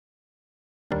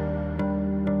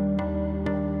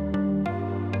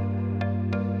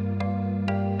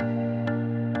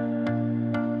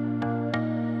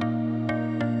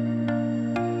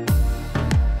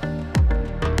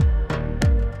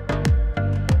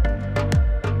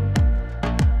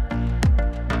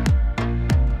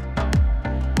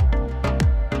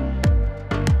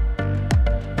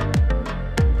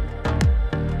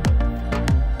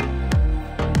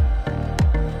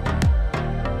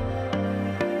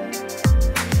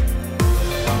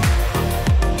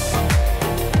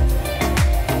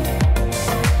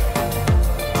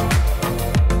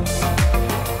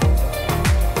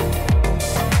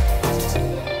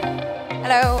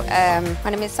My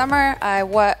name is Summer. I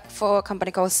work for a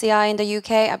company called CI in the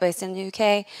UK. I'm based in the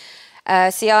UK.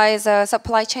 CI is a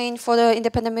supply chain for the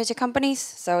independent music companies.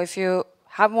 So if you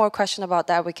have more questions about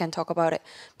that, we can talk about it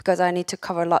because I need to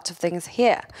cover lots of things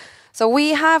here. So we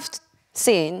have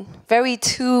seen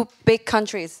two big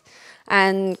countries.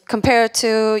 And compared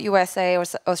to USA or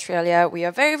Australia, we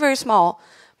are very, very small,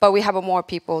 but we have more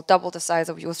people, double the size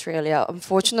of Australia,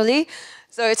 unfortunately.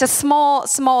 So it's a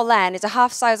small land. It's a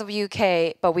half size of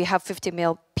UK, but we have 50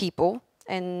 million people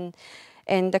in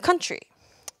the country.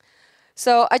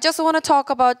 So I just want to talk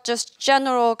about just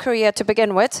general Korea to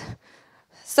begin with.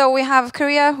 So we have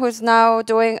Korea, who's now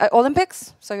doing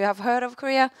Olympics. So you have heard of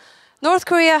Korea. North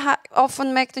Korea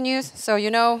often make the news, so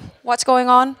you know what's going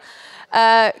on.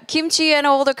 Kimchi and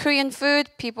all the Korean food,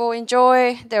 people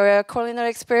enjoy their culinary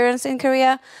experience in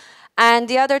Korea. And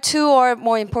the other two are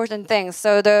more important things.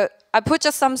 So I put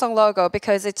just Samsung logo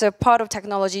because it's a part of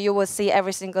technology you will see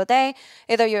every single day.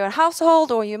 Either you're a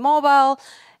household or you're mobile,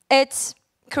 it's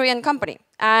Korean company.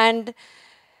 And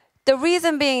the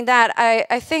reason being that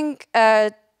I think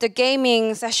the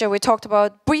gaming session we talked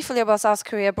about briefly about South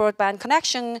Korea broadband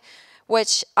connection,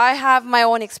 which I have my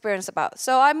own experience about.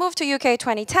 So I moved to UK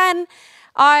 2010.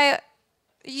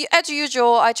 As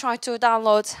usual, I tried to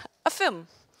download a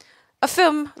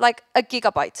film like a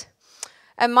gigabyte.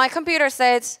 And my computer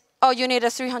says, oh, you need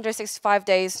 365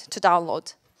 days to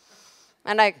download.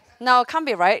 And no, it can't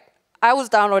be right. I was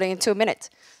downloading in 2 minutes.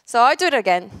 So I do it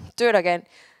again.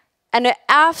 And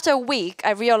after a week,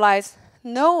 I realized,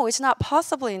 no, it's not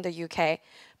possible in the UK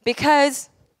because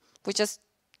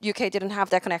UK didn't have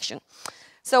that connection.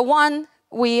 So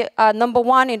we are number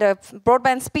one in the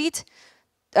broadband speed.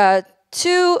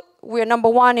 Two, we're number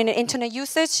one in the internet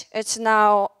usage. It's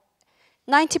now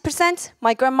 90%.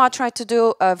 My grandma tried to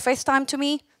do FaceTime to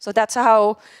me. So that's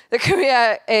how the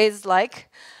Korea is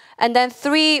like. And then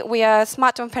three, we are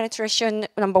smartphone penetration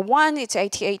number one. It's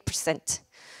 88%.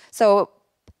 So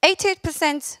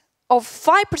 88% of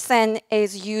 5%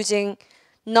 is using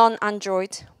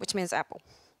non-Android, which means Apple.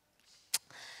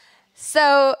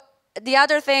 So the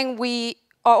other thing, we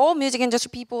are all music industry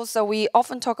people, so we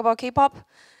often talk about K-pop.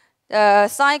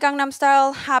 Psy Gangnam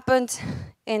Style happened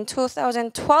in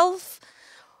 2012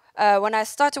 when I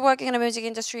started working in the music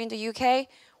industry in the UK,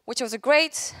 which was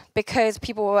great because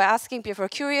people were asking, people were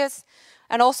curious.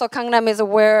 And also Gangnam is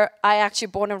where I actually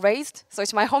born and raised, so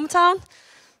it's my hometown.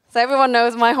 So everyone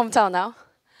knows my hometown now.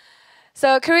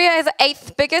 So Korea is the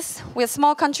 8th biggest. We're a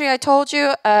small country, I told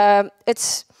you.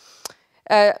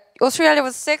 Australia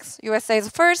was 6th, USA is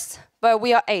 1st, but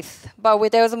we are 8th.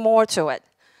 But there's more to it.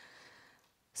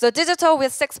 So digital, we're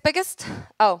 6th biggest.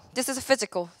 Oh, this is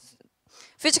physical.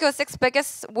 Physical is 6th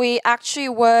biggest. We actually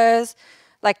was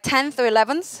like 10th or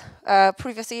 11th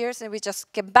previous years, and we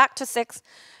just get back to 6th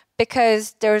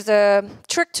because there's a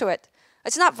trick to it.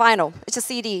 It's not vinyl, it's a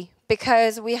CD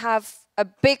because we have a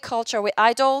big culture with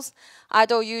idols.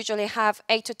 Idol usually have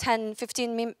 8 to 10,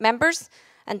 15 members,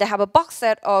 and they have a box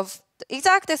set of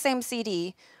exactly the same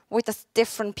CD with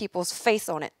different people's face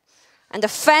on it. And the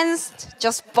fans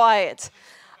just buy it.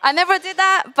 I never did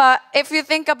that, but if you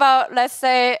think about, let's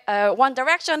say, One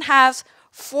Direction has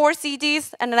 4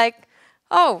 CDs, and like,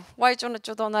 oh, why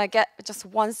don't I get just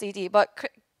 1 CD? But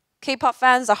K-pop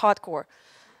fans are hardcore.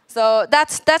 So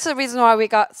that's the reason why we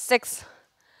got 6.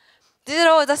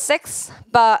 Digital is a 6,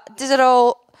 but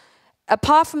digital,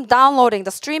 apart from downloading,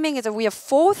 the streaming is we are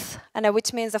 4th, and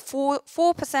which means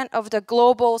 4% of the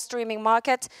global streaming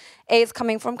market is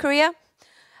coming from Korea.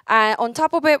 And on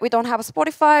top of it, we don't have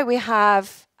Spotify. We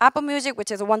have Apple Music, which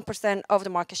is 1% of the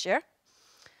market share.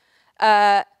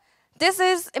 This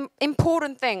is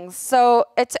important things. So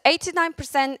it's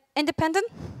 89% independent,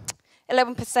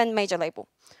 11% major label.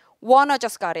 Warner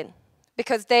just got in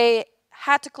because they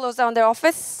had to close down their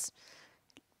office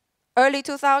early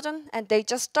 2000, and they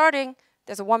just starting.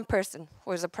 There's one person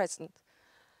who is the president.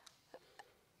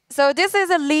 So this is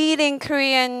a leading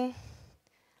Korean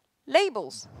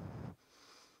labels.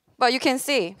 But you can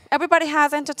see, everybody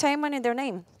has entertainment in their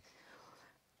name.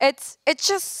 It's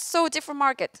just so different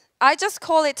market. I just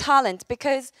call it talent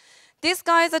because these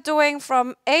guys are doing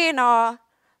from A&R,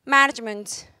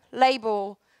 management,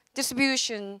 label,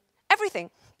 distribution, everything.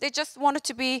 They just wanted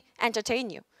to be entertain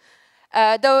you.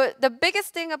 The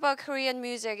biggest thing about Korean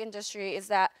music industry is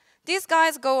that these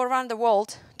guys go around the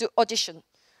world to audition.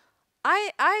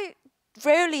 I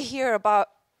rarely hear about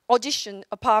audition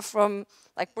apart from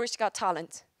like British Got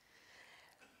Talent.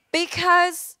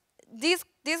 Because these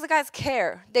guys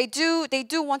care. They do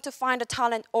want to find a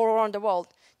talent all around the world.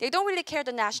 They don't really care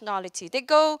the nationality. They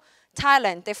go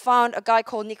Thailand. They found a guy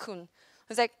called Nikun.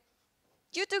 He's like,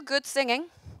 you do good singing.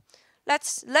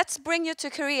 let's bring you to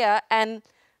Korea and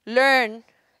learn.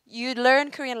 You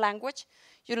learn Korean language,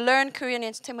 you learn Korean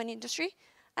entertainment industry,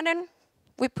 and then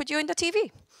we put you in the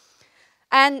TV.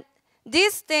 And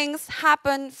these things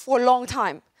happen for a long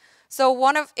time. So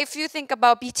if you think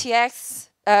about BTS,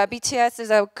 BTS is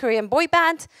a Korean boy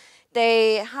band.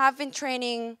 They have been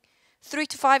training 3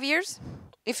 to 5 years.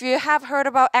 If you have heard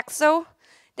about EXO,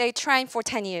 they train for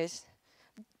 10 years.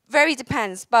 Very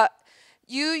depends, but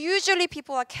usually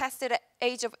people are casted at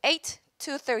age of 8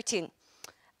 to 13.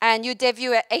 And you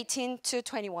debut at 18 to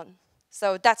 21.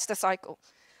 So that's the cycle.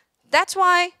 That's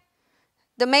why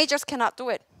the majors cannot do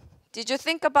it. Did you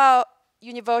think about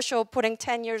Universal putting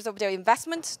 10 years of their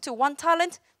investment to one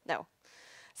talent? No.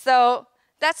 So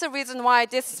that's the reason why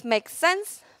this makes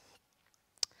sense.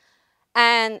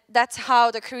 And that's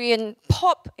how the Korean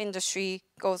pop industry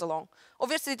goes along.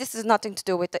 Obviously, this is nothing to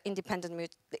do with the independent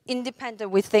music. The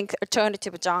independent, we think,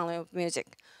 alternative genre of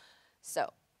music.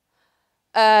 So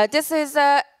this is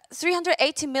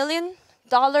 $380 million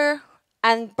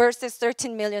and versus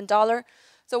 $13 million.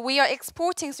 So we are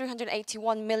exporting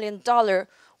 $381 million,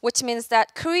 which means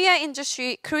that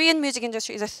Korean music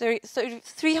industry is a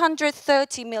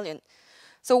 330 million.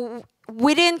 So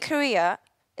within Korea,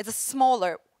 it's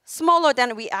smaller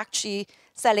than we actually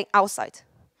selling outside.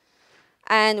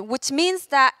 And which means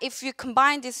that if you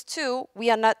combine these two, we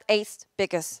are not 8th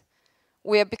biggest.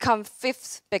 We have become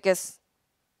 5th biggest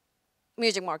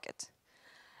music market.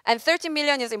 And 30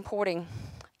 million is importing.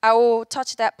 I will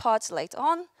touch that part later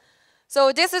on.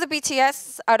 So this is the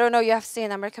BTS. I don't know you have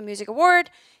seen American Music Award.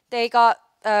 They got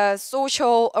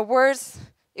social awards.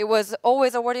 It was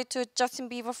always awarded to Justin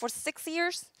Bieber for 6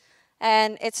 years.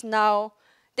 And it's now,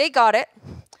 they got it.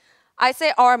 I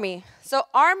say ARMY. So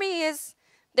ARMY is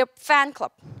the fan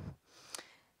club.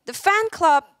 The fan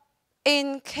club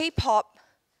in K-pop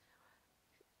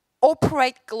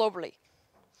operate globally,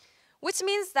 which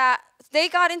means that they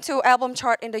got into album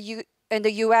chart in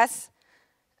the US,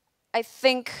 I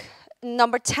think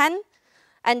number 10,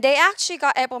 and they actually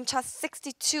got album chart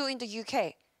 62 in the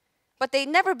UK, but they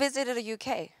never visited the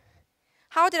UK.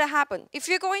 How did it happen? If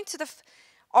you're going to the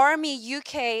ARMY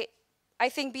UK, I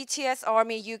think BTS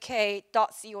ARMY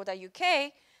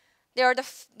UK.co.uk, they're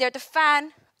the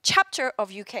fan chapter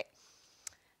of UK.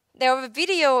 There are a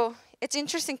video, it's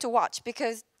interesting to watch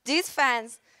because these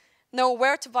fans know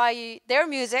where to buy their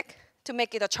music to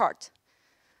make it a chart.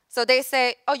 So they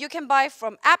say, oh, you can buy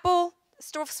from Apple,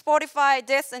 Spotify,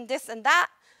 this and that.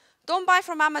 Don't buy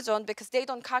from Amazon because they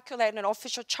don't calculate an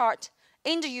official chart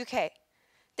in the UK.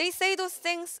 They say those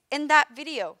things in that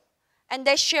video and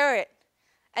they share it.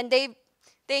 And they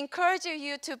encourage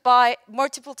you to buy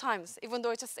multiple times, even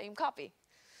though it's the same copy.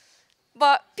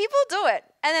 But people do it,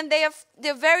 and then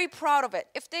they're very proud of it.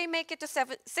 If they make it to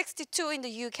 62 in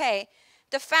the UK,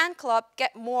 the fan club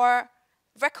get more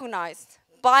recognized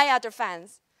by other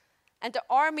fans. And the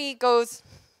ARMY goes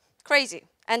crazy,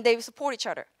 and they support each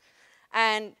other.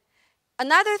 And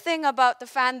another thing about the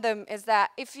fandom is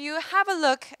that if you have a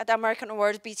look at the American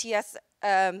Awards BTS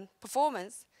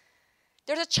performance,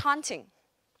 there's a chanting.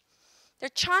 They're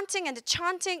chanting, and the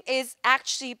chanting is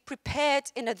actually prepared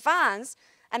in advance,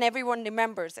 and everyone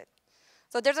remembers it.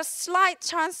 So there's a slight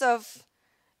chance of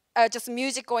just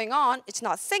music going on, it's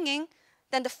not singing,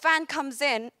 then the fan comes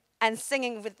in and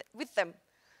singing with them.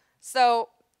 So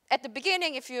at the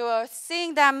beginning, if you are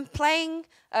seeing them playing,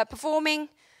 performing,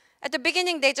 at the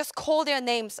beginning they just call their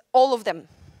names, all of them.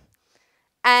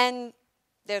 And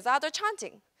there's other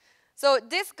chanting. So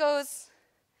this goes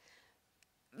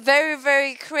very,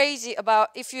 very crazy about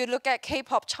if you look at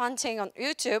K-pop chanting on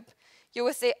YouTube, you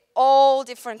will see all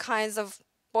different kinds of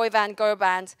boy band, girl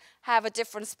band have a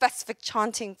different specific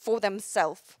chanting for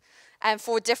themselves and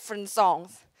for different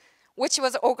songs, which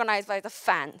was organized by the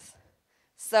fans.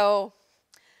 So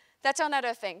that's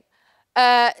another thing.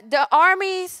 The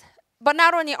armies, but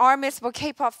not only armies, but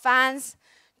K-pop fans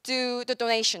do the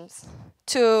donations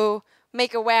to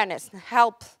make awareness,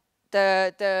 help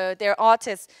their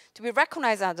artists to be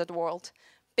recognized out of the world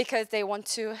because they want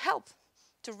to help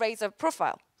to raise a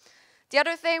profile. The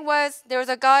other thing was there was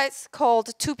a guys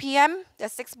called 2 PM,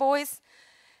 there's 6 boys.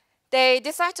 They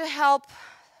decided to help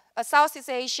Southeast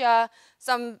Asia,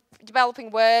 some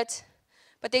developing world,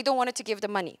 but they don't want to give the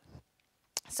money.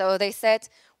 So they said,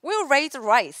 we'll raise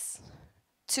rice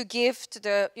to give to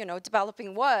the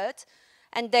developing world,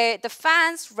 and the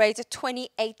fans raised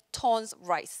 28 tons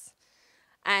rice.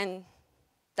 And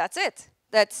that's it.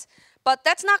 But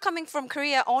that's not coming from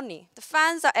Korea only. The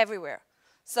fans are everywhere.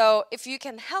 So if you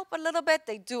can help a little bit,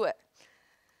 they do it.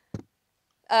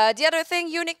 The other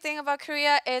unique thing about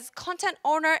Korea is content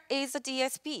owner is a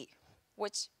DSP,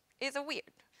 which is weird.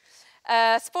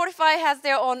 Spotify has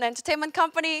their own entertainment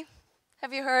company.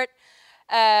 Have you heard?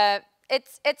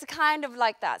 It's kind of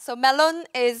like that. So Melon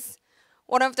is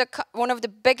one of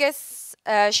the biggest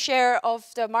share of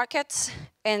the market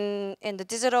in the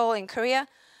digital in Korea.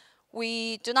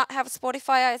 We do not have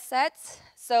Spotify, I said.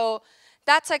 So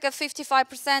that's like a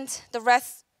 55%. The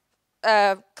rest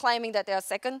claiming that they are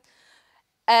second.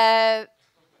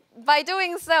 By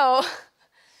doing so,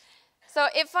 so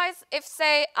if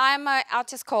say I'm an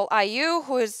artist called IU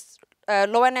who is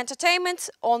low-end entertainment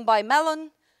owned by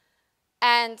Melon,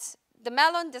 and the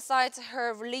Melon decides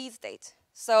her release date.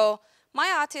 So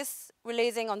my artist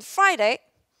releasing on Friday,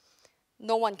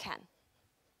 no one can.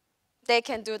 They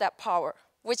can do that power,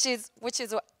 which is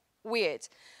weird.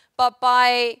 But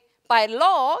by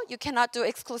law, you cannot do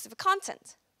exclusive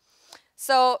content.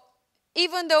 So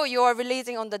even though you are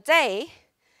releasing on the day,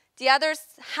 the others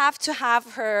have to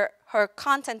have her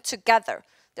content together.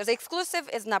 There's exclusive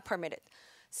is not permitted.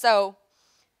 So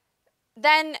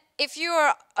then if you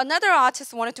are another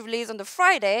artist wanted to release on the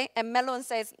Friday, and Melon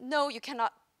says, no, you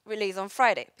cannot release on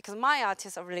Friday because my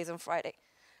artists are released on Friday,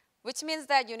 which means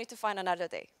that you need to find another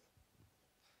day.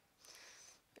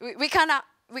 We cannot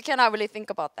really think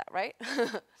about that, right?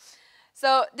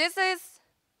 So this is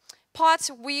part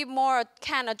we more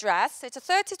can address. It's a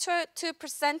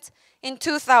 32% in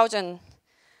 2000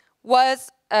 was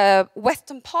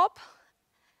Western pop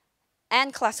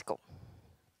and classical.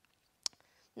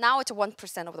 Now it's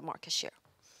 1% of the market share.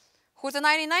 Who's the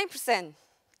 99%?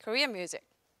 Korean music.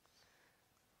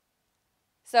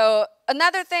 So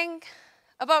another thing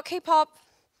about K-pop,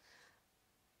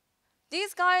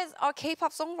 these guys are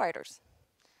K-pop songwriters.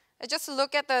 I just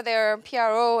look at their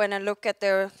PRO and I look at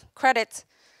their credits.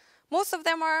 Most of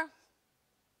them are,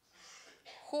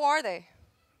 who are they?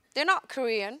 They're not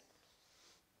Korean.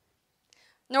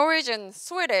 Norwegian,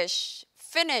 Swedish,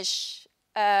 Finnish,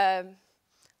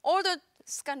 all the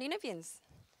Scandinavians.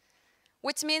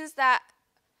 Which means that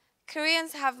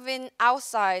Koreans have been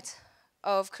outside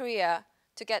of Korea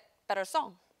to get better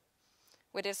song.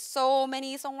 Where there's so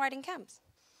many songwriting camps.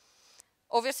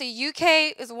 Obviously,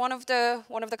 UK is one of the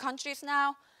countries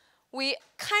now. We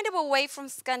kind of away from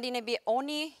Scandinavia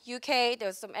only. UK,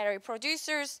 there's some area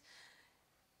producers,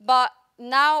 but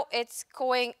now it's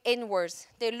going inwards.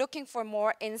 They're looking for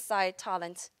more inside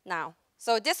talent now.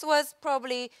 So this was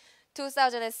probably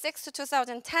 2006 to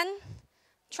 2010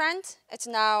 trend. It's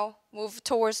now moved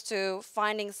towards to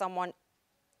finding someone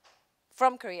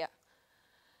from Korea.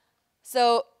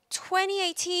 So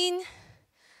 2018.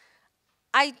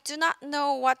 I do not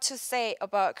know what to say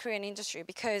about Korean industry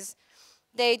because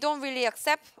they don't really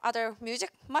accept other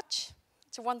music much.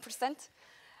 It's 1%.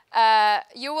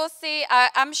 You will see,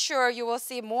 I'm sure you will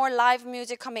see more live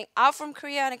music coming out from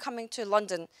Korea and coming to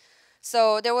London.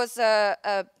 So there was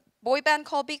a boy band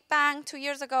called Big Bang 2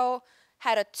 years ago,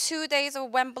 had a 2 days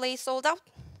of Wembley sold out.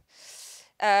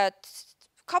 A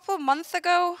couple of months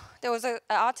ago, there was an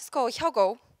artist called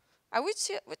Hyogo,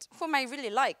 whom I really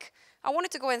like. I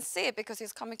wanted to go and see it because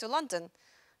he's coming to London.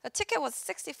 The ticket was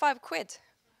 65 quid.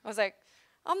 I was like,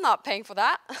 I'm not paying for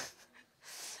that.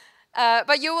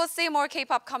 But you will see more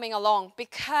K-pop coming along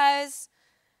because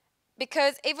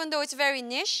even though it's very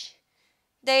niche,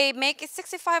 they make it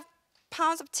 65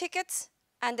 pounds of tickets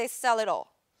and they sell it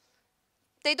all.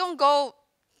 They don't go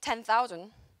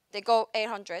 10,000. They go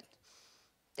 800.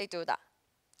 They do that.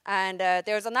 And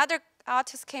there's another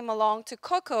artist came along to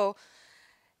Coco.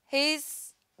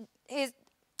 He's an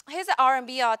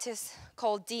R&B artist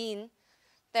called Dean.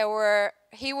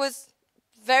 He was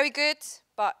very good,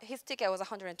 but his ticket was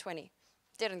 120.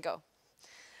 Didn't go.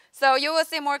 So you will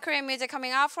see more Korean music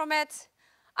coming out from it.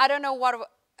 I don't know what,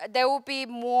 there will be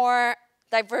more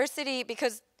diversity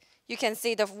because you can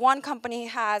see the one company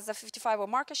has a 55%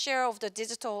 market share of the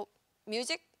digital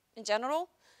music in general.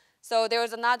 So there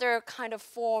is another kind of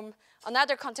form,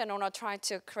 another content owner trying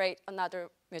to create another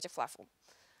music platform.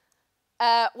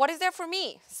 What is there for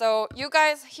me? So you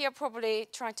guys here probably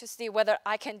trying to see whether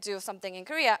I can do something in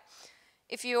Korea.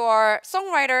 If you are a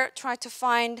songwriter, try to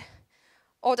find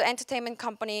all the entertainment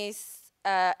companies,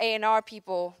 A&R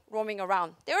people roaming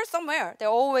around. They are somewhere. They're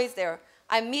always there.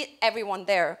 I meet everyone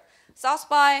there. South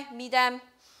by, meet them.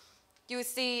 You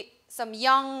see some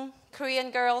young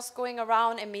Korean girls going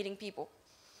around and meeting people.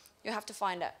 You have to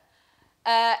find that.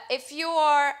 If you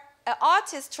are an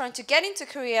artist trying to get into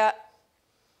Korea,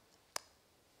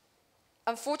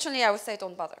 unfortunately, I would say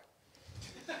don't bother.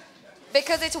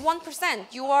 Because it's 1%.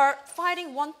 You are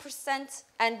fighting 1%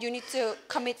 and you need to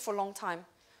commit for a long time,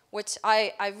 which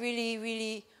I really,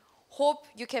 really hope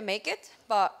you can make it,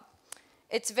 but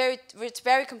it's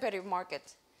very competitive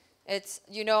market. It's,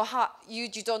 you know, you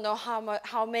don't know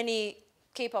how many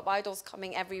K-pop idols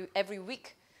coming every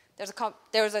week. There's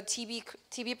a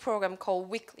TV program called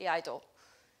Weekly Idol,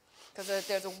 because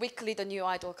there's a weekly the new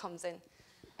idol comes in.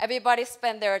 Everybody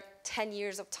spend their 10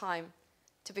 years of time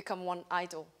to become one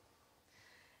idol.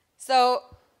 So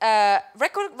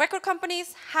record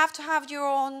companies have to have your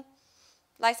own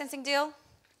licensing deal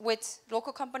with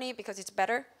local company because it's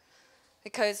better,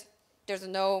 because there's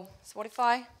no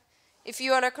Spotify. If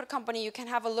you are a record company, you can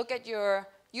have a look at your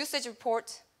usage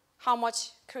report, how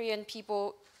much Korean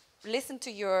people listen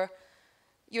to your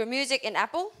music in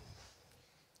Apple.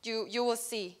 You will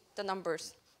see the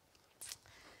numbers.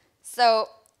 So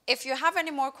if you have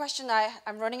any more questions,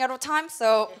 I'm running out of time.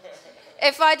 So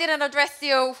if I didn't address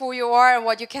you, who you are and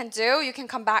what you can do, you can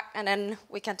come back and then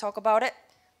we can talk about it.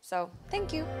 So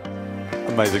thank you.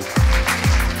 Amazing.